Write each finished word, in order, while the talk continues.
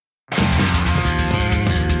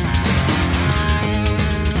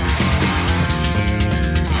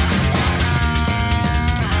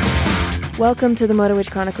Welcome to the Motor Witch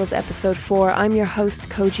Chronicles episode 4. I'm your host,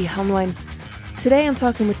 Koji Helmwine. Today I'm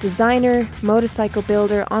talking with designer, motorcycle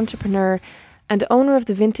builder, entrepreneur, and owner of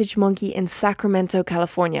the Vintage Monkey in Sacramento,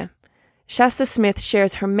 California. Shasta Smith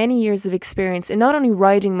shares her many years of experience in not only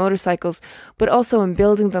riding motorcycles, but also in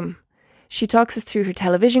building them. She talks us through her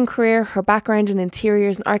television career, her background in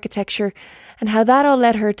interiors and architecture, and how that all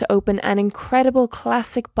led her to open an incredible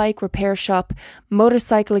classic bike repair shop,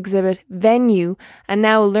 motorcycle exhibit, venue, and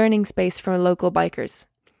now a learning space for local bikers.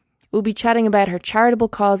 We'll be chatting about her charitable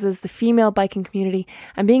causes, the female biking community,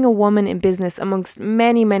 and being a woman in business, amongst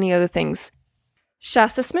many, many other things.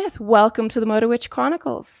 Shasta Smith, welcome to the Motor Witch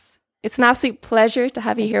Chronicles. It's an absolute pleasure to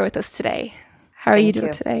have you here with us today. How are you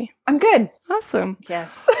doing today? I'm good. Awesome.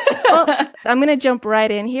 Yes. Well, I'm going to jump right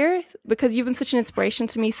in here because you've been such an inspiration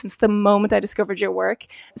to me since the moment I discovered your work.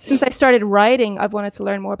 Since I started riding, I've wanted to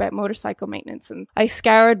learn more about motorcycle maintenance, and I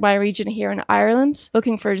scoured my region here in Ireland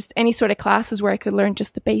looking for just any sort of classes where I could learn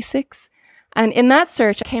just the basics. And in that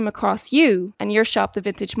search, I came across you and your shop, the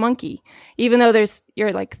Vintage Monkey, even though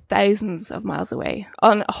you're like thousands of miles away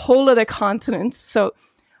on a whole other continent. So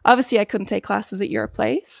obviously I couldn't take classes at your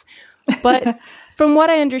place. But from what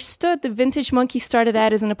I understood, the Vintage Monkey started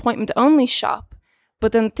out as an appointment-only shop,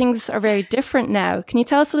 but then things are very different now. Can you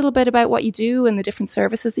tell us a little bit about what you do and the different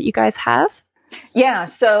services that you guys have? Yeah.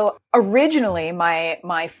 So originally,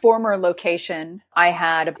 my former location, I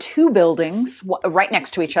had two buildings right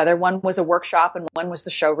next to each other. One was a workshop and one was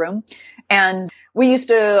the showroom. And we used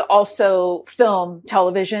to also film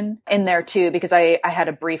television in there too, because I had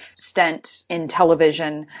a brief stint in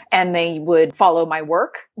television and they would follow my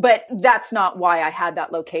work. But that's not why I had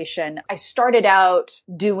that location. I started out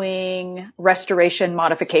doing restoration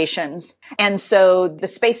modifications. And so the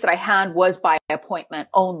space that I had was by appointment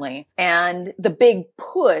only. And the big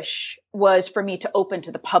push was for me to open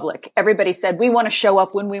to the public. Everybody said, we want to show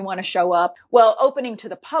up when we want to show up. Well, opening to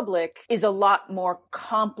the public is a lot more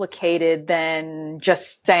complicated than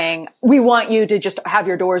just saying, we want you to just have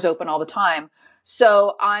your doors open all the time.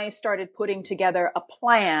 So I started putting together a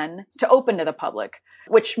plan to open to the public,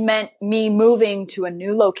 which meant me moving to a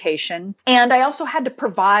new location. And I also had to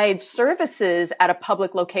provide services at a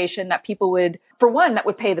public location that people would, for one, that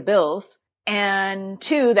would pay the bills, and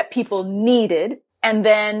two, that people needed. And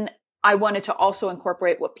then I wanted to also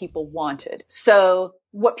incorporate what people wanted. So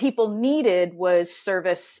what people needed was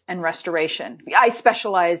service and restoration. I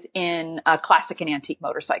specialize in classic and antique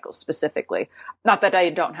motorcycles specifically. Not that I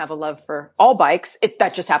don't have a love for all bikes.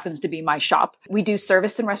 That just happens to be my shop. We do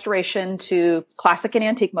service and restoration to classic and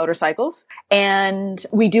antique motorcycles. And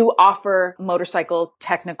we do offer motorcycle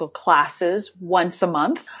technical classes once a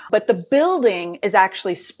month. But the building is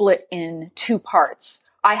actually split in two parts.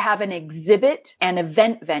 I have an exhibit and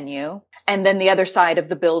event venue, and then the other side of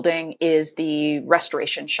the building is the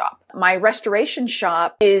restoration shop. My restoration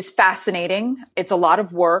shop is fascinating. It's a lot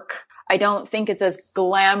of work. I don't think it's as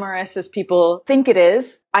glamorous as people think it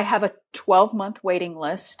is. I have a 12-month waiting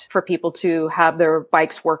list for people to have their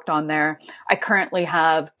bikes worked on there. I currently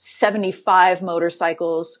have 75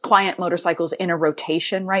 motorcycles, client motorcycles in a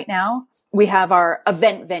rotation right now. We have our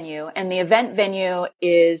event venue, and the event venue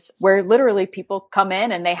is where literally people come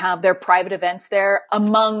in and they have their private events there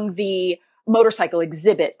among the motorcycle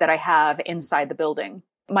exhibit that I have inside the building.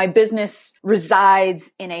 My business resides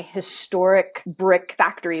in a historic brick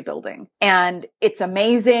factory building, and it's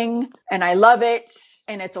amazing and I love it,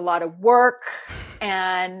 and it's a lot of work,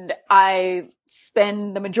 and I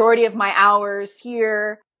spend the majority of my hours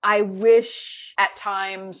here. I wish at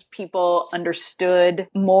times people understood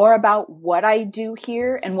more about what I do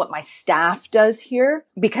here and what my staff does here,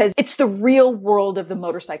 because it's the real world of the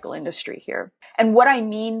motorcycle industry here. And what I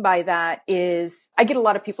mean by that is I get a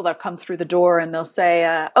lot of people that come through the door and they'll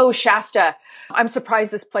say, oh, Shasta, I'm surprised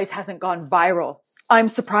this place hasn't gone viral. I'm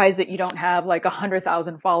surprised that you don't have like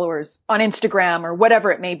 100,000 followers on Instagram or whatever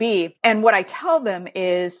it may be. And what I tell them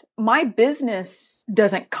is my business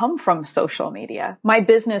doesn't come from social media. My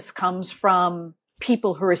business comes from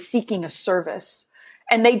people who are seeking a service.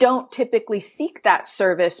 And they don't typically seek that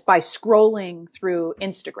service by scrolling through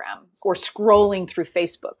Instagram or scrolling through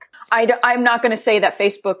Facebook. I'm not going to say that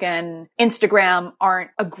Facebook and Instagram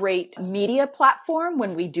aren't a great media platform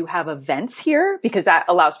when we do have events here, because that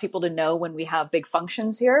allows people to know when we have big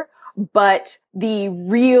functions here. But the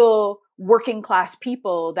real working class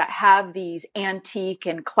people that have these antique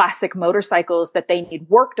and classic motorcycles that they need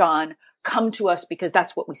worked on come to us because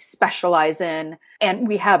that's what we specialize in. And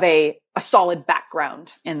we have a solid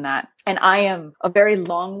background in that. And I am a very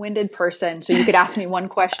long-winded person. So you could ask me one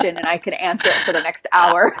question and I could answer it for the next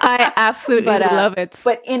hour. I absolutely love it.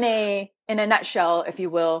 But in a nutshell, if you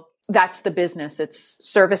will, that's the business. It's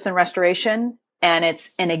service and restoration. And it's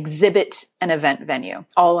an exhibit and event venue,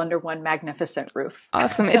 all under one magnificent roof.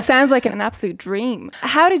 Awesome. It sounds like an absolute dream.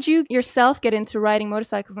 How did you yourself get into riding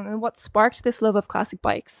motorcycles, and what sparked this love of classic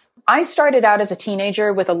bikes? I started out as a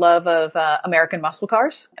teenager with a love of American muscle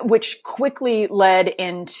cars, which quickly led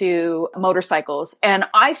into motorcycles. And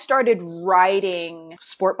I started riding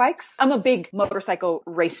sport bikes. I'm a big motorcycle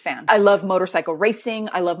race fan. I love motorcycle racing.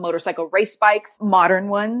 I love motorcycle race bikes, modern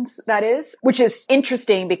ones, that is, which is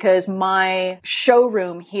interesting because my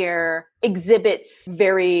showroom here exhibits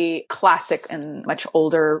very classic and much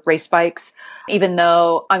older race bikes. Even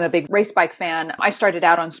though I'm a big race bike fan, I started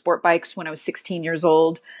out on sport bikes when I was 16 years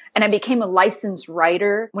old. And I became a licensed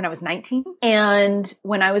rider when I was 19. And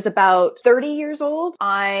when I was about 30 years old,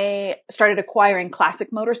 I started acquiring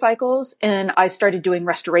classic motorcycles and I started doing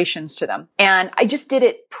restorations to them. And I just did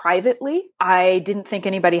it privately. I didn't think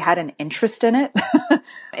anybody had an interest in it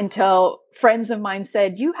until friends of mine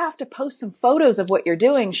said, you have to post some photos of what you're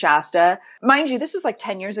doing, Shasta. Mind you, this was like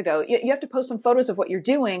 10 years ago. You have to post some photos of what you're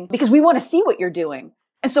doing because we want to see what you're doing.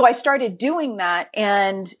 And so I started doing that,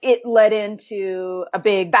 and it led into a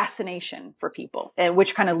big fascination for people, and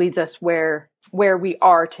which kind of leads us where we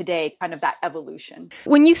are today, kind of that evolution.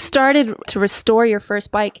 When you started to restore your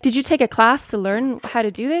first bike, did you take a class to learn how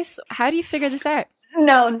to do this? How do you figure this out?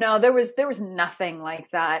 No, there was nothing like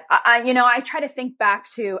that. I try to think back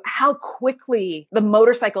to how quickly the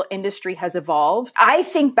motorcycle industry has evolved. I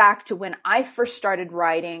think back to when I first started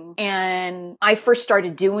riding and I first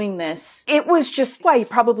started doing this. It was just, I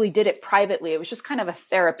probably did it privately. It was just kind of a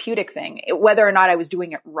therapeutic thing. Whether or not I was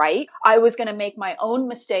doing it right, I was going to make my own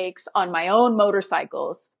mistakes on my own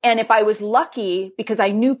motorcycles. And if I was lucky, because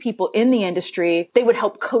I knew people in the industry, they would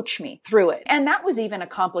help coach me through it. And that was even a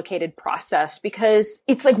complicated process because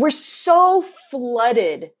it's like we're so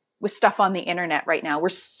flooded with stuff on the internet right now. We're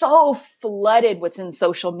so flooded what's in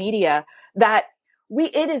social media that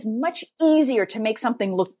it is much easier to make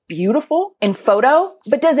something look beautiful in photo,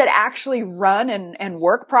 but does it actually run and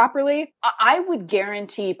work properly? I would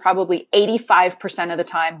guarantee probably 85% of the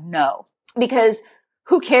time, no, because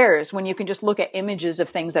who cares when you can just look at images of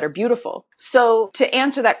things that are beautiful? So to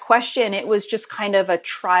answer that question, it was just kind of a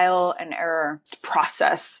trial and error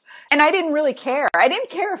process. And I didn't really care. I didn't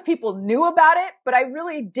care if people knew about it, but I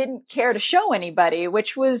really didn't care to show anybody,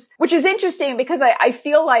 which is interesting because I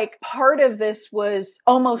feel like part of this was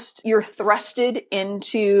almost you're thrusted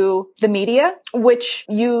into the media, which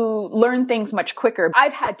you learn things much quicker.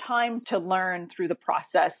 I've had time to learn through the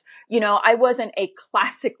process. I wasn't a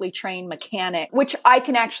classically trained mechanic, which I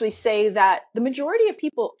can actually say that the majority of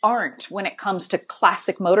people aren't when it comes to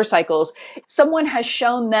classic motorcycles. Someone has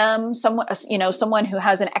shown them, someone who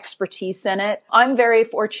has an expertise in it. I'm very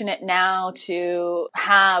fortunate now to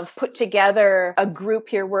have put together a group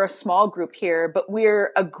here. We're a small group here, but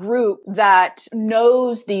we're a group that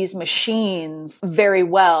knows these machines very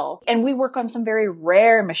well. And we work on some very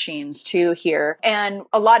rare machines too here. And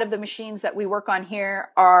a lot of the machines that we work on here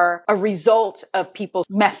are a result of people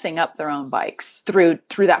messing up their own bikes through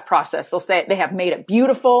that process. They'll say they have made it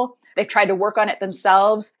beautiful. They've tried to work on it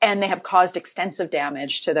themselves and they have caused extensive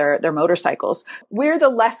damage to their motorcycles. We're the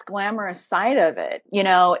less glamorous side of it.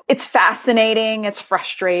 It's fascinating. It's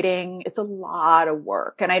frustrating. It's a lot of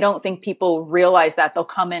work. And I don't think people realize that. They'll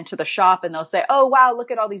come into the shop and they'll say, oh, wow,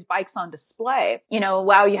 look at all these bikes on display.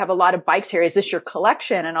 Wow, you have a lot of bikes here. Is this your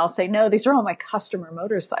collection? And I'll say, no, these are all my customer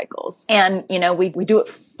motorcycles. And, we do it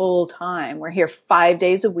full time. We're here 5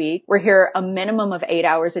 days a week. We're here a minimum of 8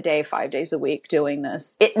 hours a day, 5 days a week doing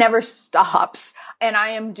this. It never stops. And I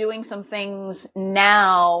am doing some things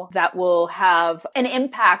now that will have an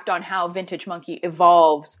impact on how Vintage Monkey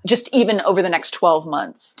evolves just even over the next 12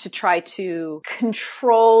 months to try to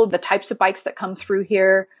control the types of bikes that come through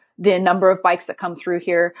here, the number of bikes that come through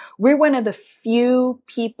here. We're one of the few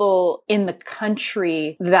people in the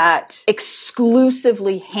country that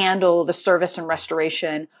exclusively handle the service and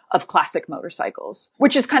restoration of classic motorcycles,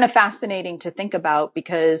 which is kind of fascinating to think about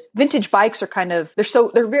because vintage bikes are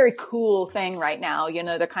they're a very cool thing right now.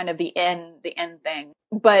 They're kind of the end thing,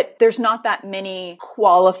 but there's not that many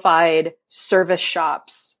qualified service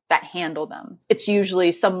shops that handle them. It's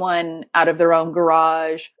usually someone out of their own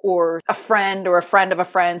garage or a friend of a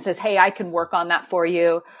friend says, hey, I can work on that for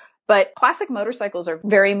you. But classic motorcycles are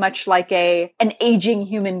very much like an aging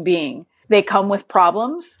human being. they come with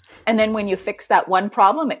problems. And then when you fix that one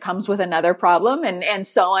problem, it comes with another problem and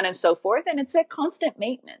so on and so forth. And it's a constant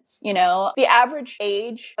maintenance. You know, the average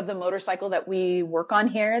age of the motorcycle that we work on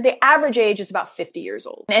here, the average age is about 50 years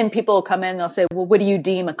old. And people will come in, they'll say, well, what do you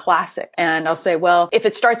deem a classic? And I'll say, well, if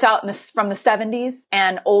it starts out from the 70s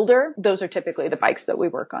and older, those are typically the bikes that we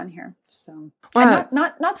work on here. So, wow.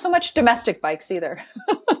 And not so much domestic bikes either.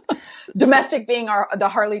 Domestic being the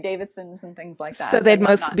Harley Davidsons and things like that. So they'd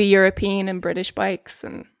mostly be European and British bikes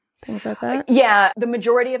and things like that? Yeah, the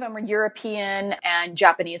majority of them are European and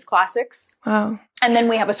Japanese classics. Wow. And then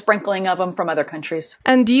we have a sprinkling of them from other countries.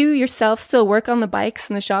 And do you yourself still work on the bikes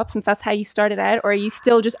in the shop since that's how you started out? Or are you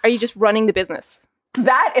just running the business?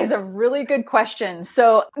 That is a really good question.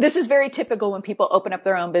 So this is very typical when people open up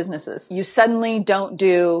their own businesses. You suddenly don't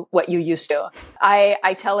do what you used to.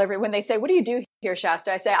 I tell everyone, when they say, what do you do here,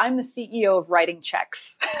 Shasta? I say, I'm the CEO of writing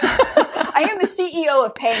checks. I am the CEO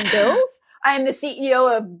of paying bills. I am the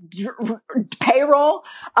CEO of payroll.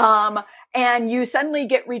 And you suddenly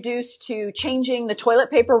get reduced to changing the toilet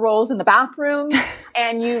paper rolls in the bathroom,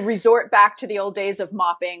 and you resort back to the old days of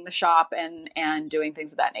mopping the shop and doing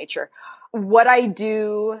things of that nature. What I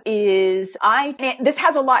do is this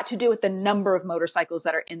has a lot to do with the number of motorcycles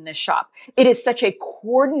that are in this shop. It is such a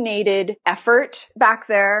coordinated effort back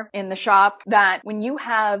there in the shop that when you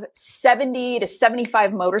have 70 to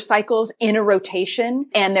 75 motorcycles in a rotation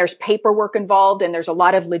and there's paperwork involved and there's a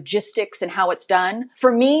lot of logistics and how it's done,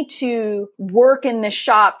 for me to work in this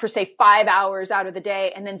shop for say 5 hours out of the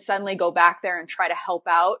day and then suddenly go back there and try to help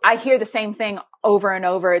out, I hear the same thing over and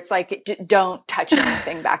over. It's like, don't touch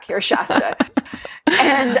anything back here, Shasta.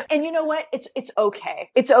 And you know what? It's okay.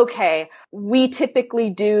 It's okay. We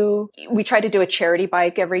try to do a charity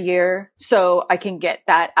bike every year. So I can get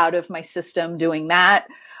that out of my system doing that.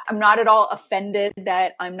 I'm not at all offended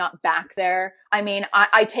that I'm not back there. I mean,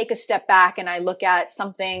 I take a step back and I look at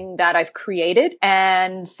something that I've created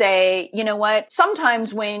and say, you know what?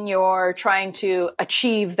 Sometimes when you're trying to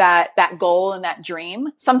achieve that goal and that dream,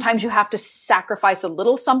 sometimes you have to sacrifice a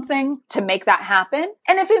little something to make that happen.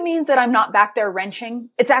 And if it means that I'm not back there wrenching,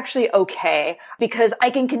 it's actually okay because I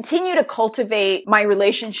can continue to cultivate my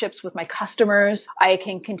relationships with my customers. I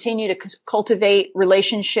can continue to cultivate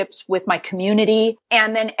relationships with my community.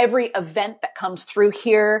 And then every event that comes through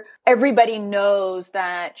here, everybody knows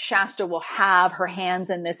that Shasta will have her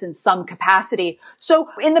hands in this in some capacity. So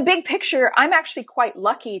in the big picture, I'm actually quite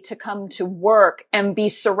lucky to come to work and be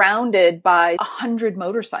surrounded by 100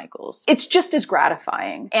 motorcycles. It's just as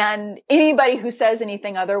gratifying. And anybody who says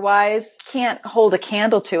anything otherwise can't hold a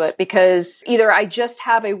candle to it because either I just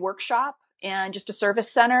have a workshop and just a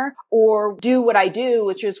service center, or do what I do,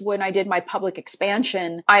 which is when I did my public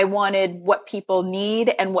expansion, I wanted what people need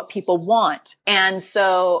and what people want. And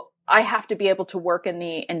so I have to be able to work in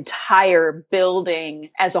the entire building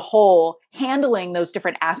as a whole, handling those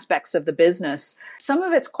different aspects of the business. Some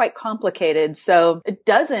of it's quite complicated, so it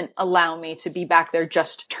doesn't allow me to be back there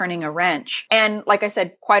just turning a wrench. And like I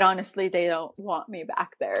said, quite honestly, they don't want me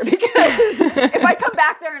back there because if I come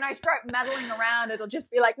back there and I start meddling around, it'll just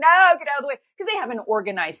be like, no, get out of the way, because they have an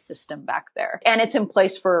organized system back there. And it's in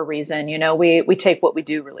place for a reason. You know, we take what we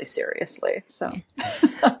do really seriously. So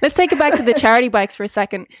let's take it back to the charity bikes for a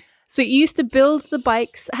second. So you used to build the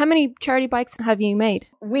bikes. How many charity bikes have you made?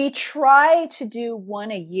 We try to do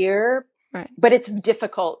one a year, right, but it's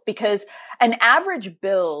difficult because an average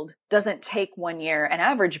build doesn't take 1 year. An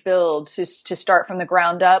average build to start from the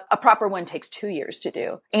ground up, a proper one takes 2 years to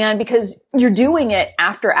do. And because you're doing it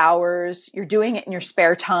after hours, you're doing it in your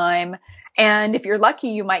spare time. And if you're lucky,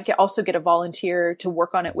 you might also get a volunteer to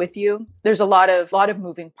work on it with you. There's a lot of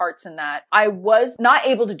moving parts in that. I was not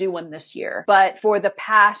able to do one this year, but for the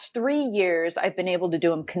past 3 years, I've been able to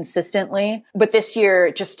do them consistently. But this year,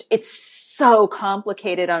 it's so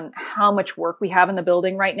complicated on how much work we have in the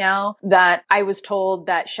building right now that I was told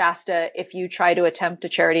that Shasta, if you try to attempt a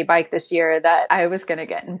charity bike this year, that I was going to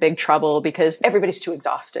get in big trouble because everybody's too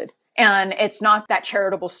exhausted. And it's not that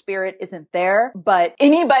charitable spirit isn't there, but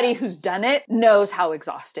anybody who's done it knows how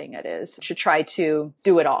exhausting it is to try to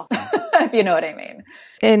do it all. If you know what I mean.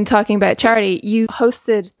 In talking about charity, you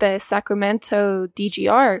hosted the Sacramento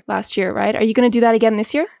DGR last year, right? Are you going to do that again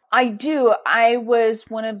this year? I do. I was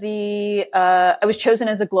I was chosen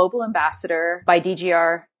as a global ambassador by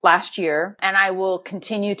DGR last year, and I will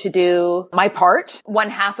continue to do my part. One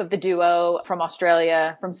half of the duo from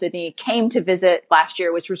Australia, from Sydney, came to visit last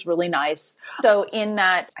year, which was really nice. So in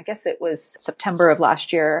that, I guess it was September of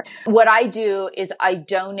last year, what I do is I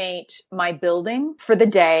donate my building for the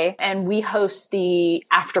day and we host the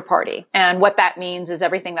after party. And what that means is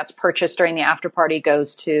everything that's purchased during the after party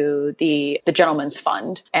goes to the Gentleman's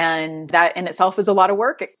Fund. And that in itself is a lot of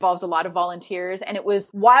work. It involves a lot of volunteers, and it was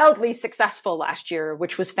wildly successful last year,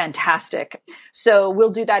 which was fantastic. So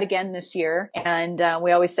we'll do that again this year. And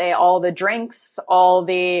we always say all the drinks, all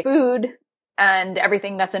the food, and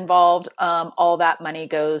everything that's involved, all that money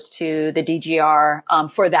goes to the DGR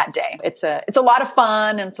for that day. It's a lot of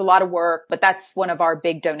fun and it's a lot of work, but that's one of our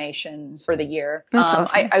big donations for the year. That's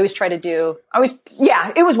awesome. I always try to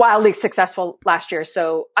it was wildly successful last year.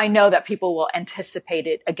 So I know that people will anticipate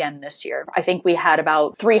it again this year. I think we had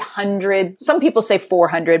about 300, some people say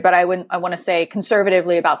 400, but I want to say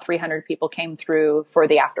conservatively about 300 people came through for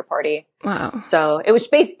the after party. Wow. So it was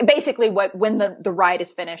basically when the ride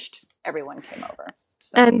is finished, everyone came over.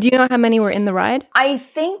 So. And do you know how many were in the ride? I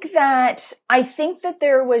think that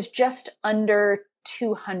there was just under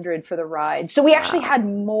 200 for the ride. So we actually had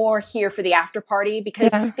more here for the after party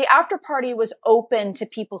because the after party was open to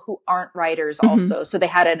people who aren't riders also. So they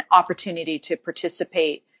had an opportunity to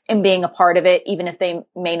participate in being a part of it, even if they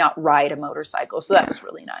may not ride a motorcycle. So that was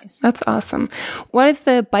really nice. That's awesome. What is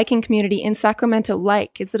the biking community in Sacramento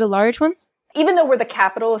like? Is it a large one? Even though we're the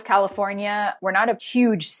capital of California, we're not a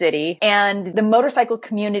huge city. And the motorcycle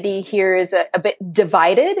community here is a bit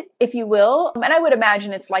divided, if you will. And I would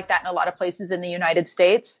imagine it's like that in a lot of places in the United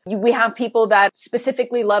States. We have people that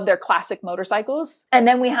specifically love their classic motorcycles. And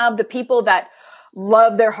then we have the people that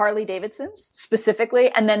love their Harley Davidsons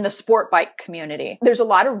specifically. And then the sport bike community. There's a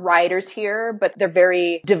lot of riders here, but they're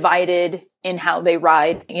very divided in how they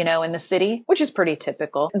ride, in the city, which is pretty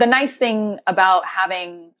typical. The nice thing about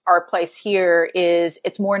having our place here is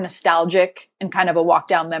it's more nostalgic and kind of a walk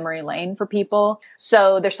down memory lane for people.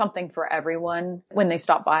 So there's something for everyone when they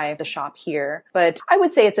stop by the shop here. But I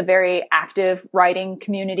would say it's a very active riding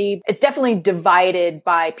community. It's definitely divided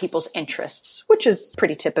by people's interests, which is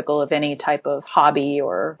pretty typical of any type of hobby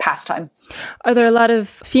or pastime. Are there a lot of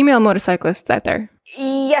female motorcyclists out there?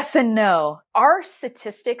 Yes and no. Our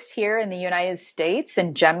statistics here in the United States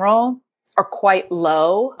in general are quite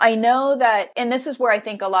low. I know that, and this is where I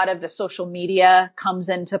think a lot of the social media comes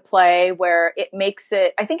into play, where it makes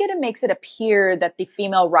it appear that the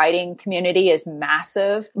female riding community is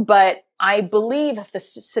massive. But I believe if the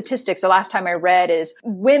statistics, the last time I read, is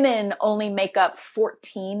women only make up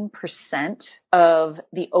 14% of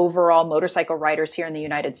the overall motorcycle riders here in the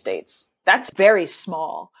United States. That's very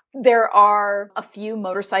small. There are a few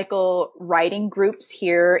motorcycle riding groups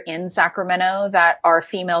here in Sacramento that are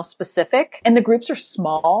female specific, and the groups are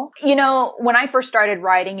small. When I first started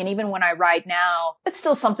riding, and even when I ride now, it's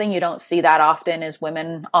still something you don't see that often is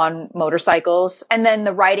women on motorcycles. And then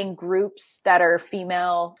the riding groups that are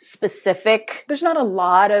female specific, there's not a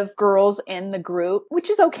lot of girls in the group, which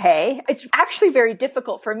is okay. It's actually very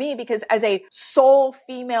difficult for me because as a sole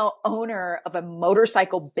female owner of a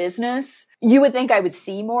motorcycle business, you would think I would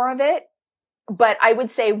see more of it, but I would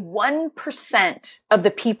say 1% of the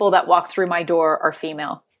people that walk through my door are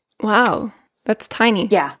female. Wow, that's tiny.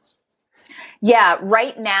 Yeah. Yeah.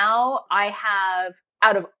 Right now, I have,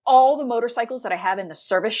 out of all the motorcycles that I have in the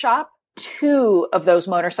service shop, 2 of those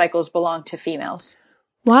motorcycles belong to females.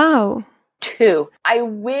 Wow. 2. I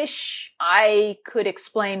wish I could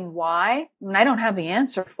explain why, and I don't have the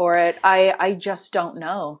answer for it. I just don't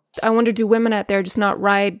know. I wonder, do women out there just not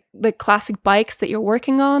ride the classic bikes that you're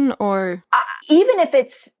working on, or? Even if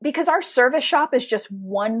it's because our service shop is just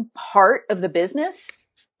one part of the business,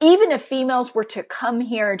 even if females were to come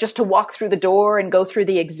here just to walk through the door and go through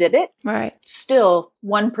the exhibit, right, still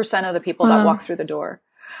 1% of the people that walk through the door.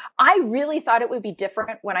 I really thought it would be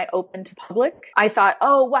different when I opened to public. I thought,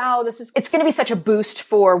 oh, wow, it's going to be such a boost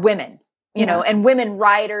for women, and women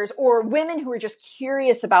riders or women who are just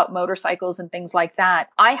curious about motorcycles and things like that.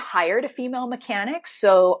 I hired a female mechanic.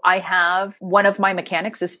 So I have one of my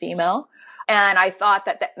mechanics is female. And I thought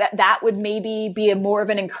that would maybe be more of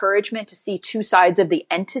an encouragement to see 2 sides of the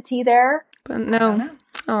entity there. But no.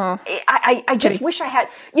 Oh, I just wish I had,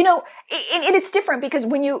 and it's different because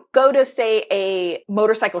when you go to, say, a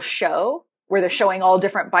motorcycle show where they're showing all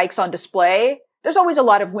different bikes on display, there's always a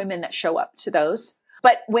lot of women that show up to those.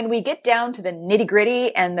 But when we get down to the nitty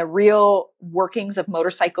gritty and the real workings of the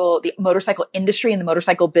motorcycle industry and the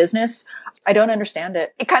motorcycle business, I don't understand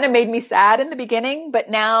it. It kind of made me sad in the beginning, but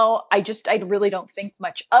now I really don't think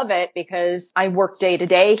much of it because I work day to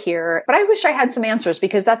day here. But I wish I had some answers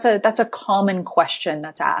because that's a common question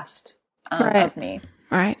that's asked of me.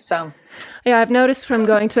 All right. So, yeah, I've noticed from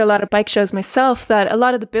going to a lot of bike shows myself that a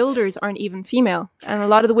lot of the builders aren't even female. And a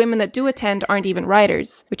lot of the women that do attend aren't even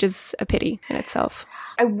riders, which is a pity in itself.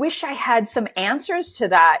 I wish I had some answers to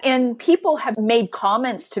that. And people have made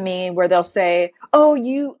comments to me where they'll say, oh,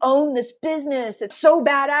 you own this business. It's so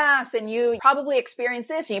badass. And you probably experienced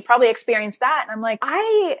this and you probably experienced that. And I'm like,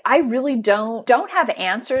 I really don't have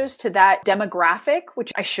answers to that demographic,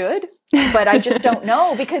 which I should, but I just don't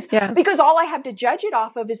know because all I have to judge it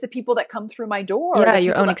off of is the people that come through my door. Yeah,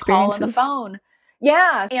 your own experiences. Call on the phone.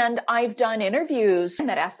 Yeah. And I've done interviews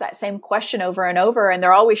that ask that same question over and over, and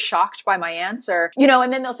they're always shocked by my answer,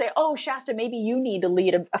 and then they'll say, oh, Shasta, maybe you need to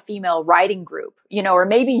lead a female riding group, or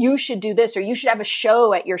maybe you should do this, or you should have a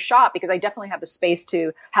show at your shop, because I definitely have the space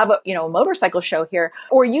to have a motorcycle show here,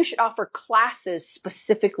 or you should offer classes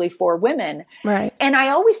specifically for women. Right. And I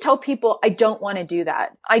always tell people, I don't want to do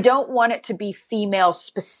that. I don't want it to be female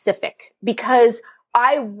specific, because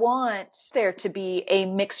I want there to be a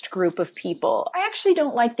mixed group of people. I actually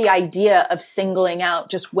don't like the idea of singling out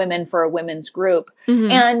just women for a women's group. Mm-hmm.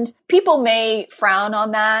 And people may frown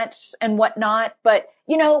on that and whatnot. But,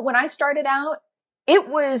 when I started out, it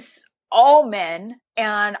was all men,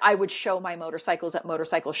 and I would show my motorcycles at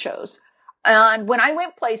motorcycle shows. And when I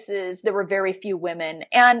went places, there were very few women,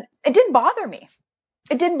 and it didn't bother me.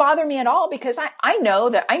 It didn't bother me at all, because I know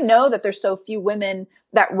that there's so few women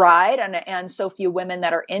that ride and so few women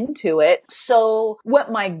that are into it. So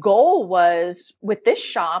what my goal was with this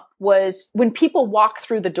shop was, when people walk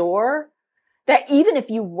through the door, that even if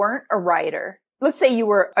you weren't a rider, let's say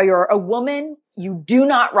you're a woman, you do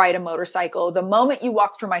not ride a motorcycle, the moment you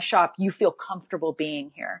walk through my shop, you feel comfortable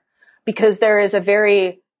being here, because there is a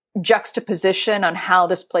very juxtaposition on how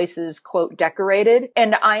this place is, quote, decorated.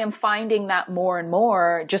 And I am finding that more and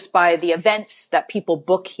more just by the events that people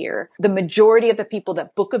book here. The majority of the people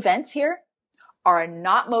that book events here are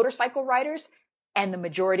not motorcycle riders, and the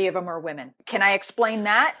majority of them are women. Can I explain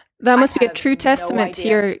that? That must be a true testament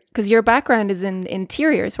to because your background is in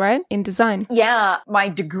interiors, right? In design. Yeah. My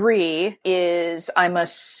degree is, I'm a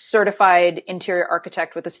certified interior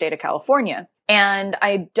architect with the state of California. And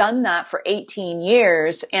I've done that for 18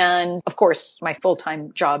 years. And of course, my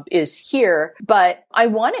full-time job is here, but I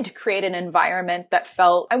wanted to create an environment that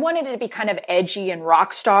I wanted it to be kind of edgy and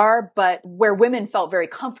rock star, but where women felt very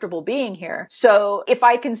comfortable being here. So if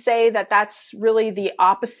I can say that that's really the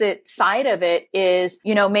opposite side of it is,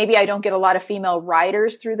 maybe I don't get a lot of female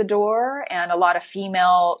riders through the door and a lot of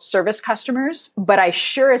female service customers, but I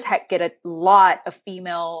sure as heck get a lot of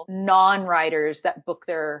female non-riders that book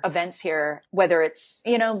their events here. Whether it's,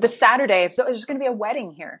 this Saturday, there's going to be a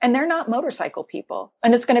wedding here, and they're not motorcycle people,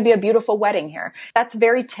 and it's going to be a beautiful wedding here. That's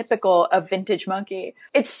very typical of Vintage Monkey.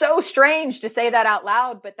 It's so strange to say that out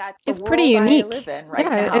loud, but it's pretty unique. I live in right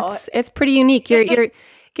now. It's pretty unique. You're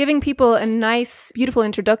giving people a nice, beautiful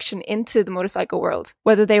introduction into the motorcycle world,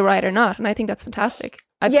 whether they ride or not, and I think that's fantastic.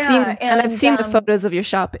 I've seen the photos of your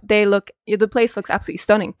shop. The place looks absolutely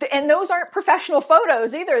stunning. And those aren't professional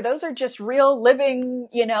photos either. Those are just real living,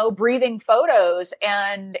 breathing photos.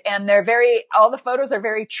 And all the photos are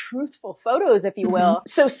very truthful photos, if you will. Mm-hmm.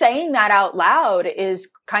 So saying that out loud is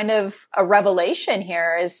kind of a revelation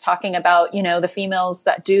here, is talking about, the females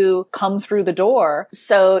that do come through the door.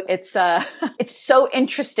 So it's so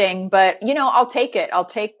interesting, but I'll take it. I'll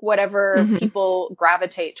take whatever people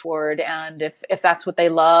gravitate toward. And if that's what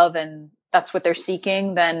they love and that's what they're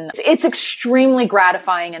seeking, then it's extremely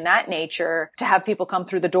gratifying in that nature to have people come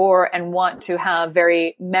through the door and want to have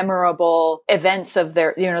very memorable events of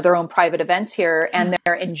their own private events here, and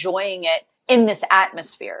they're enjoying it in this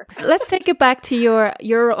atmosphere. Let's take it back to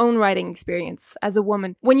your own riding experience as a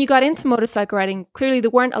woman. When you got into motorcycle riding, clearly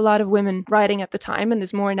there weren't a lot of women riding at the time, and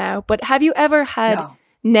there's more now, but have you ever had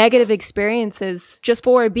negative experiences just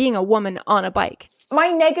for being a woman on a bike? My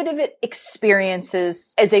negative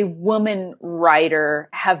experiences as a woman rider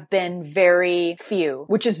have been very few,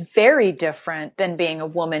 which is very different than being a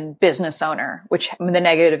woman business owner, which the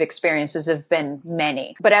negative experiences have been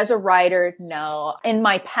many. But as a rider, no. In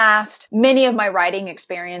my past, many of my riding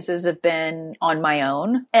experiences have been on my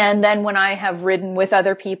own. And then when I have ridden with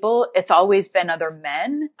other people, it's always been other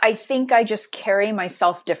men. I think I just carry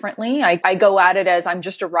myself differently. I go at it as I'm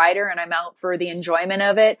just a rider and I'm out for the enjoyment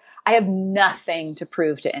of it. I have nothing to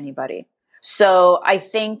prove to anybody. So I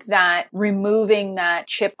think that removing that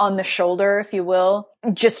chip on the shoulder, if you will,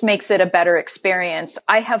 just makes it a better experience.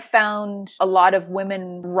 I have found a lot of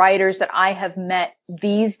women riders that I have met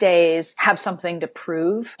these days have something to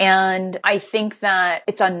prove. And I think that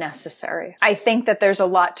it's unnecessary. I think that there's a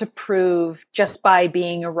lot to prove just by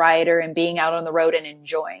being a rider and being out on the road and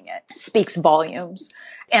enjoying it. It speaks volumes.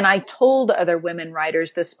 And I told other women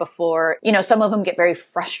riders this before, some of them get very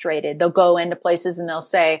frustrated. They'll go into places and they'll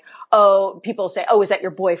say, people say, is that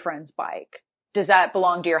your boyfriend's bike? Does that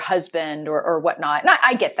belong to your husband or whatnot? And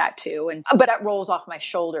I get that too. But it rolls off my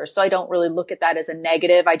shoulders. So I don't really look at that as a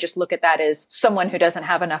negative. I just look at that as someone who doesn't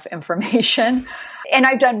have enough information. And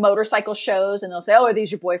I've done motorcycle shows and they'll say, are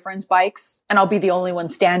these your boyfriend's bikes? And I'll be the only one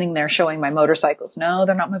standing there showing my motorcycles. No,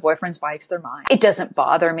 they're not my boyfriend's bikes. They're mine. It doesn't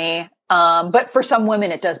bother me. But for some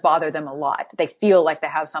women, it does bother them a lot. They feel like they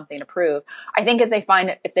have something to prove. I think if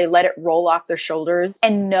they let it roll off their shoulders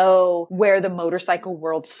and know where the motorcycle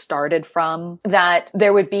world started from, that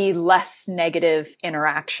there would be less negative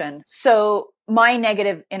interaction. So my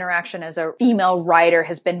negative interaction as a female rider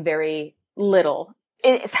has been very little.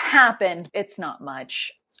 It's happened. It's not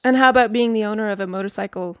much. And how about being the owner of a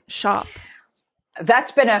motorcycle shop?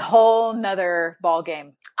 That's been a whole nother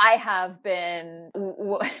ballgame. I have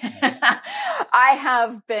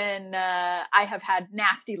had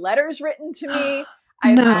nasty letters written to me.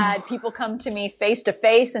 I've had people come to me face to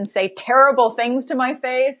face and say terrible things to my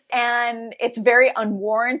face, and it's very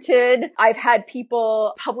unwarranted. I've had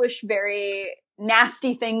people publish very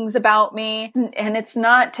nasty things about me, and it's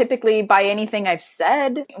not typically by anything I've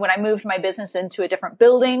said. When I moved my business into a different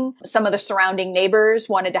building, some of the surrounding neighbors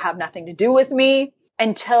wanted to have nothing to do with me,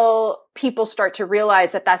 until people start to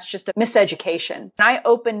realize that that's just a miseducation. When I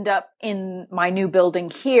opened up in my new building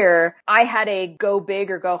here, I had a go big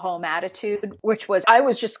or go home attitude, which was I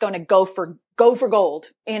was just going to go for gold.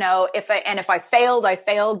 If I failed, I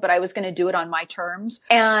failed, but I was going to do it on my terms.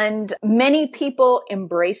 And many people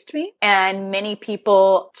embraced me and many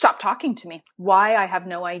people stopped talking to me. Why? I have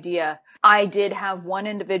no idea. I did have one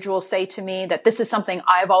individual say to me that this is something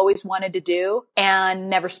I've always wanted to do and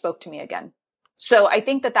never spoke to me again. So I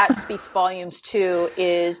think that speaks volumes too,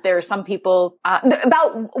 is there are some people,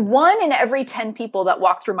 about 1 in every 10 people that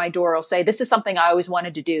walk through my door will say, this is something I always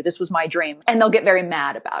wanted to do. This was my dream. And they'll get very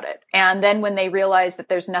mad about it. And then when they realize that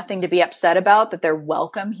there's nothing to be upset about, that they're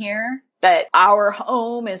welcome here, that our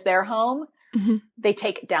home is their home, they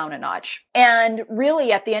take it down a notch. And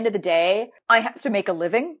really at the end of the day, I have to make a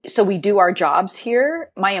living. So we do our jobs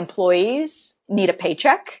here. My employees need a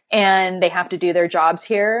paycheck and they have to do their jobs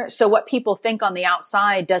here. So what people think on the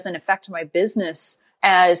outside doesn't affect my business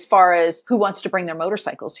as far as who wants to bring their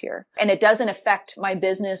motorcycles here. And it doesn't affect my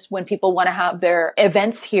business when people want to have their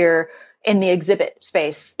events here in the exhibit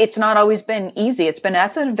space. It's not always been easy.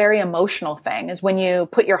 That's a very emotional thing, is when you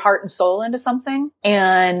put your heart and soul into something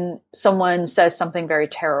and someone says something very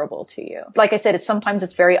terrible to you. Like I said, sometimes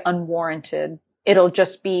it's very unwarranted. It'll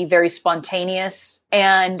just be very spontaneous.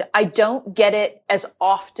 And I don't get it as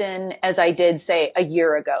often as I did, say, a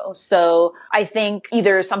year ago. So I think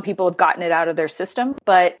either some people have gotten it out of their system,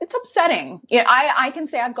 but it's upsetting. I can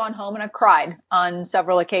say I've gone home and I've cried on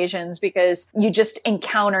several occasions because you just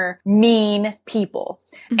encounter mean people.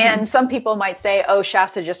 And some people might say,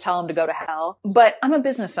 Shasta, just tell them to go to hell. But I'm a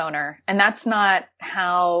business owner, and that's not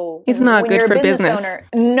how... It's not good for business.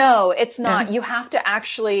 No, it's not. Yeah. You have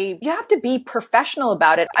to be professional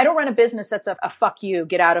about it. I don't run a business that's a fuck you,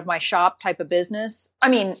 get out of my shop type of business. I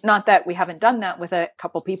mean, not that we haven't done that with a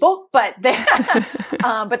couple people, but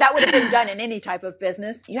but that would have been done in any type of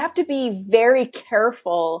business. You have to be very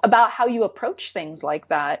careful about how you approach things like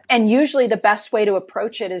that. And usually the best way to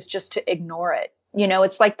approach it is just to ignore it.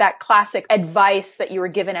 It's like that classic advice that you were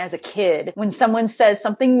given as a kid. When someone says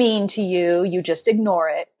something mean to you, you just ignore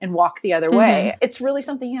it and walk the other way. It's really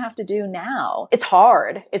something you have to do now. It's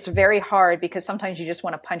hard. It's very hard because sometimes you just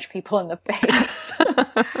want to punch people in the face.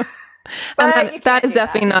 And that is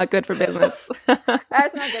definitely not good for business. That's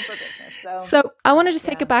not good for business. So I want to just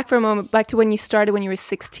take it back for a moment, back to when you started when you were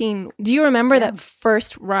 16. Do you remember that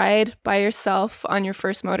first ride by yourself on your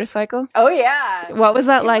first motorcycle? Oh, yeah. What was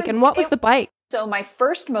that like? And what was the bike? So my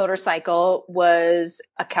first motorcycle was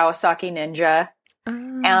a Kawasaki Ninja.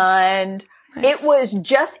 And nice.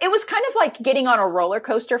 It was kind of like getting on a roller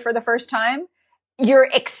coaster for the first time. You're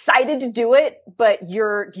excited to do it, but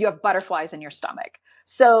you have butterflies in your stomach.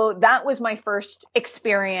 So that was my first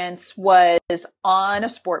experience, was on a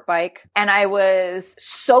sport bike. And I was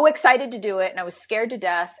so excited to do it and I was scared to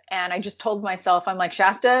death. And I just told myself, I'm like,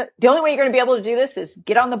 Shasta, the only way you're going to be able to do this is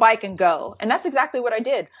get on the bike and go. And that's exactly what I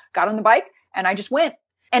did. Got on the bike and I just went.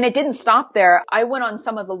 And it didn't stop there. I went on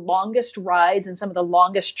some of the longest rides and some of the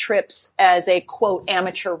longest trips as a quote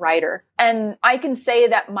amateur rider. And I can say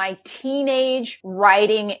that my teenage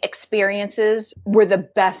riding experiences were the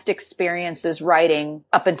best experiences riding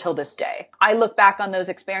up until this day. I look back on those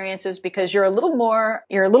experiences because you're a little more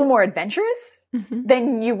adventurous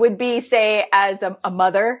than you would be, say, as a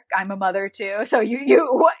mother. I'm a mother too. So you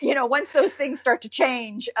know, once those things start to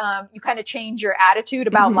change, you kind of change your attitude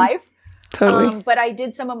about life. Totally. But I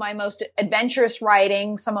did some of my most adventurous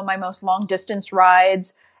riding, some of my most long distance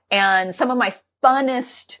rides, and some of my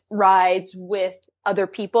funnest rides with other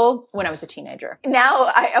people when I was a teenager. Now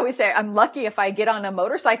I always say I'm lucky if I get on a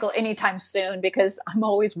motorcycle anytime soon because I'm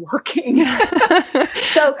always working.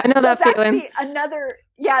 So I know that feeling.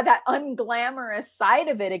 That unglamorous side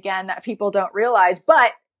of it again that people don't realize.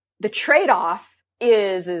 But the trade-off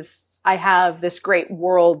is I have this great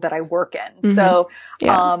world that I work in. So,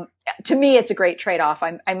 to me, it's a great trade-off.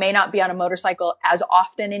 I may not be on a motorcycle as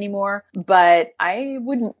often anymore, but I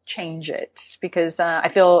wouldn't change it because I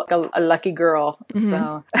feel like a lucky girl.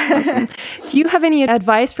 So, awesome. Do you have any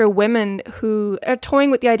advice for women who are toying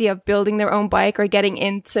with the idea of building their own bike or getting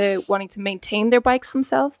into wanting to maintain their bikes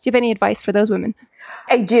themselves? Do you have any advice for those women?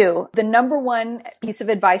 I do. The number one piece of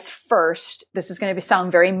advice first, this is going to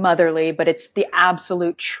sound very motherly, but it's the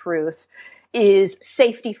absolute truth, is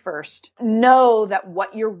safety first. Know that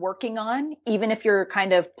what you're working on, even if you're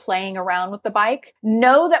kind of playing around with the bike,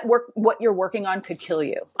 know that what you're working on could kill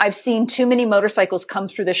you. I've seen too many motorcycles come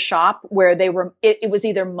through the shop where it was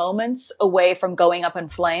either moments away from going up in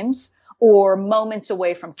flames or moments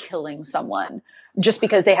away from killing someone just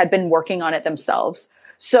because they had been working on it themselves.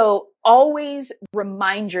 So always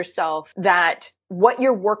remind yourself that what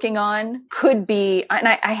you're working on could be, and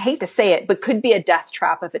I hate to say it, but could be a death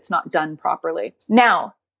trap if it's not done properly.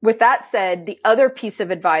 Now, with that said, the other piece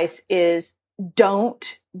of advice is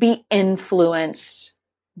don't be influenced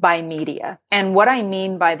by media. And what I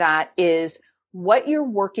mean by that is what you're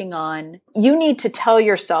working on, you need to tell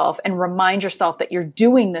yourself and remind yourself that you're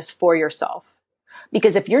doing this for yourself.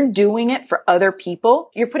 Because if you're doing it for other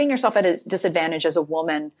people, you're putting yourself at a disadvantage as a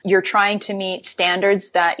woman. You're trying to meet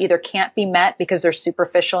standards that either can't be met because they're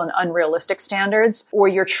superficial and unrealistic standards, or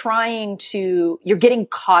you're getting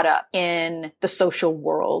caught up in the social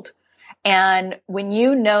world. And when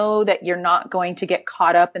you know that you're not going to get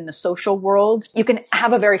caught up in the social world, you can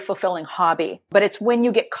have a very fulfilling hobby. But it's when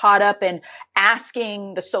you get caught up in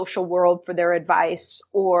asking the social world for their advice,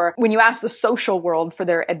 or when you ask the social world for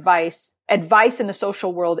their advice in the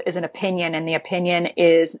social world is an opinion, and the opinion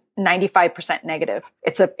is 95% negative.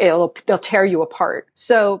 They'll tear you apart.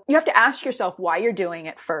 So you have to ask yourself why you're doing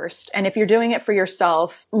it first. And if you're doing it for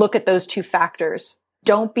yourself, look at those two factors.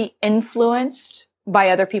 Don't be influenced by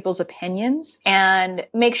other people's opinions, and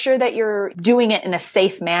make sure that you're doing it in a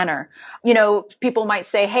safe manner. You know, people might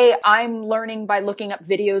say, hey, I'm learning by looking up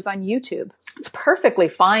videos on YouTube. It's perfectly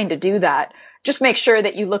fine to do that. Just make sure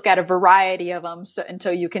that you look at a variety of them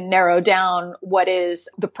until you can narrow down what is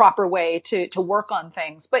the proper way to work on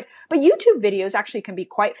things. But YouTube videos actually can be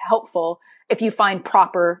quite helpful if you find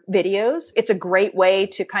proper videos. It's a great way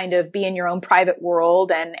to kind of be in your own private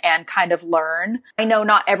world and kind of learn. I know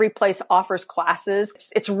not every place offers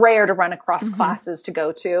classes. It's rare to run across classes to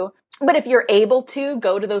go to. But if you're able to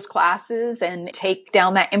go to those classes and take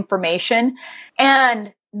down that information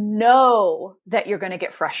and know that you're going to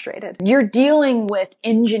get frustrated. You're dealing with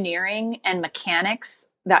engineering and mechanics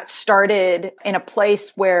that started in a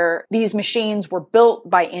place where these machines were built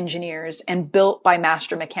by engineers and built by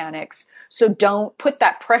master mechanics. So don't put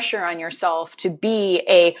that pressure on yourself to be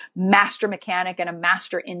a master mechanic and a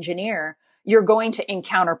master engineer. You're going to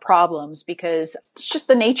encounter problems because it's just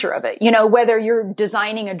the nature of it. You know, whether you're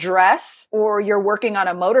designing a dress or you're working on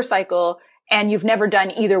a motorcycle and you've never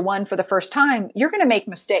done either one for the first time, you're going to make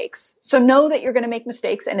mistakes. So know that you're going to make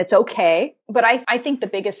mistakes and it's okay. But I think the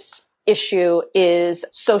biggest issue is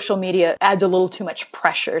social media adds a little too much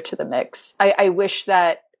pressure to the mix. I wish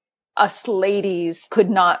that us ladies could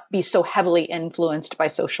not be so heavily influenced by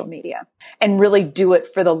social media and really do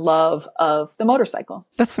it for the love of the motorcycle.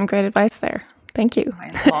 That's some great advice there. Thank you.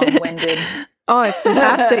 I'm long-winded. Oh, it's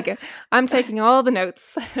fantastic. I'm taking all the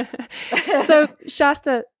notes. So,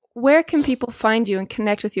 Shasta, where can people find you and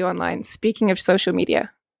connect with you online? Speaking of social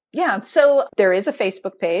media. Yeah. So there is a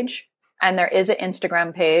Facebook page and there is an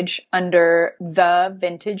Instagram page under The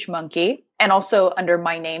Vintage Monkey, and also under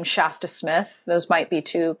my name, Shasta Smith. Those might be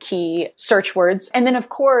two key search words. And then, of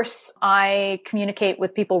course, I communicate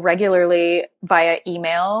with people regularly via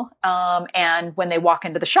email, and when they walk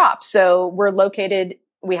into the shop. So we're located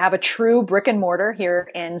We have a true brick and mortar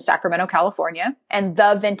here in Sacramento, California, and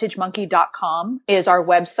thevintagemonkey.com is our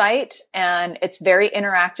website. And it's very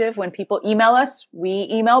interactive. When people email us, we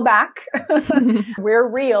email back. We're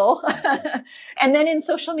real. And then in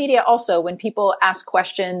social media also, when people ask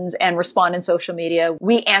questions and respond in social media,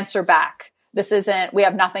 we answer back. We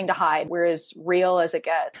have nothing to hide. We're as real as it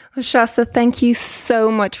gets. Well, Shasta, thank you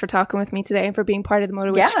so much for talking with me today and for being part of the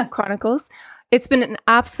MotoWitch Chronicles. It's been an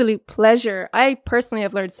absolute pleasure. I personally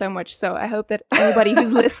have learned so much, so I hope that anybody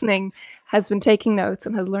who's listening has been taking notes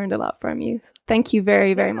and has learned a lot from you. So thank you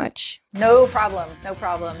very, very much. No problem. No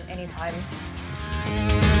problem. Anytime.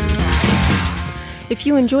 If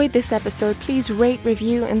you enjoyed this episode, please rate,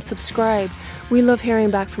 review, and subscribe. We love hearing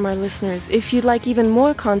back from our listeners. If you'd like even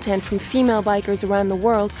more content from female bikers around the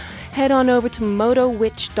world, head on over to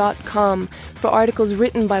motowitch.com for articles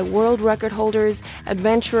written by world record holders,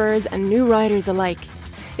 adventurers, and new riders alike.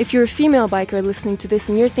 If you're a female biker listening to this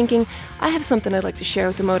and you're thinking, I have something I'd like to share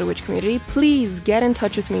with the MotoWitch community, please get in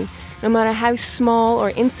touch with me. No matter how small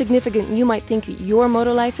or insignificant you might think that your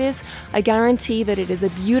moto life is, I guarantee that it is a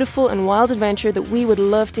beautiful and wild adventure that we would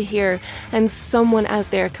love to hear and someone out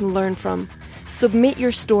there can learn from. Submit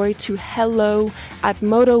your story to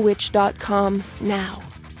hello@motowitch.com now.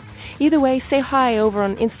 Either way, say hi over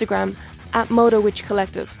on Instagram @MotoWitch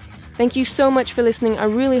Collective. Thank you so much for listening. I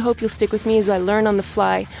really hope you'll stick with me as I learn on the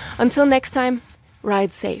fly. Until next time,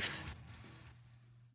 ride safe.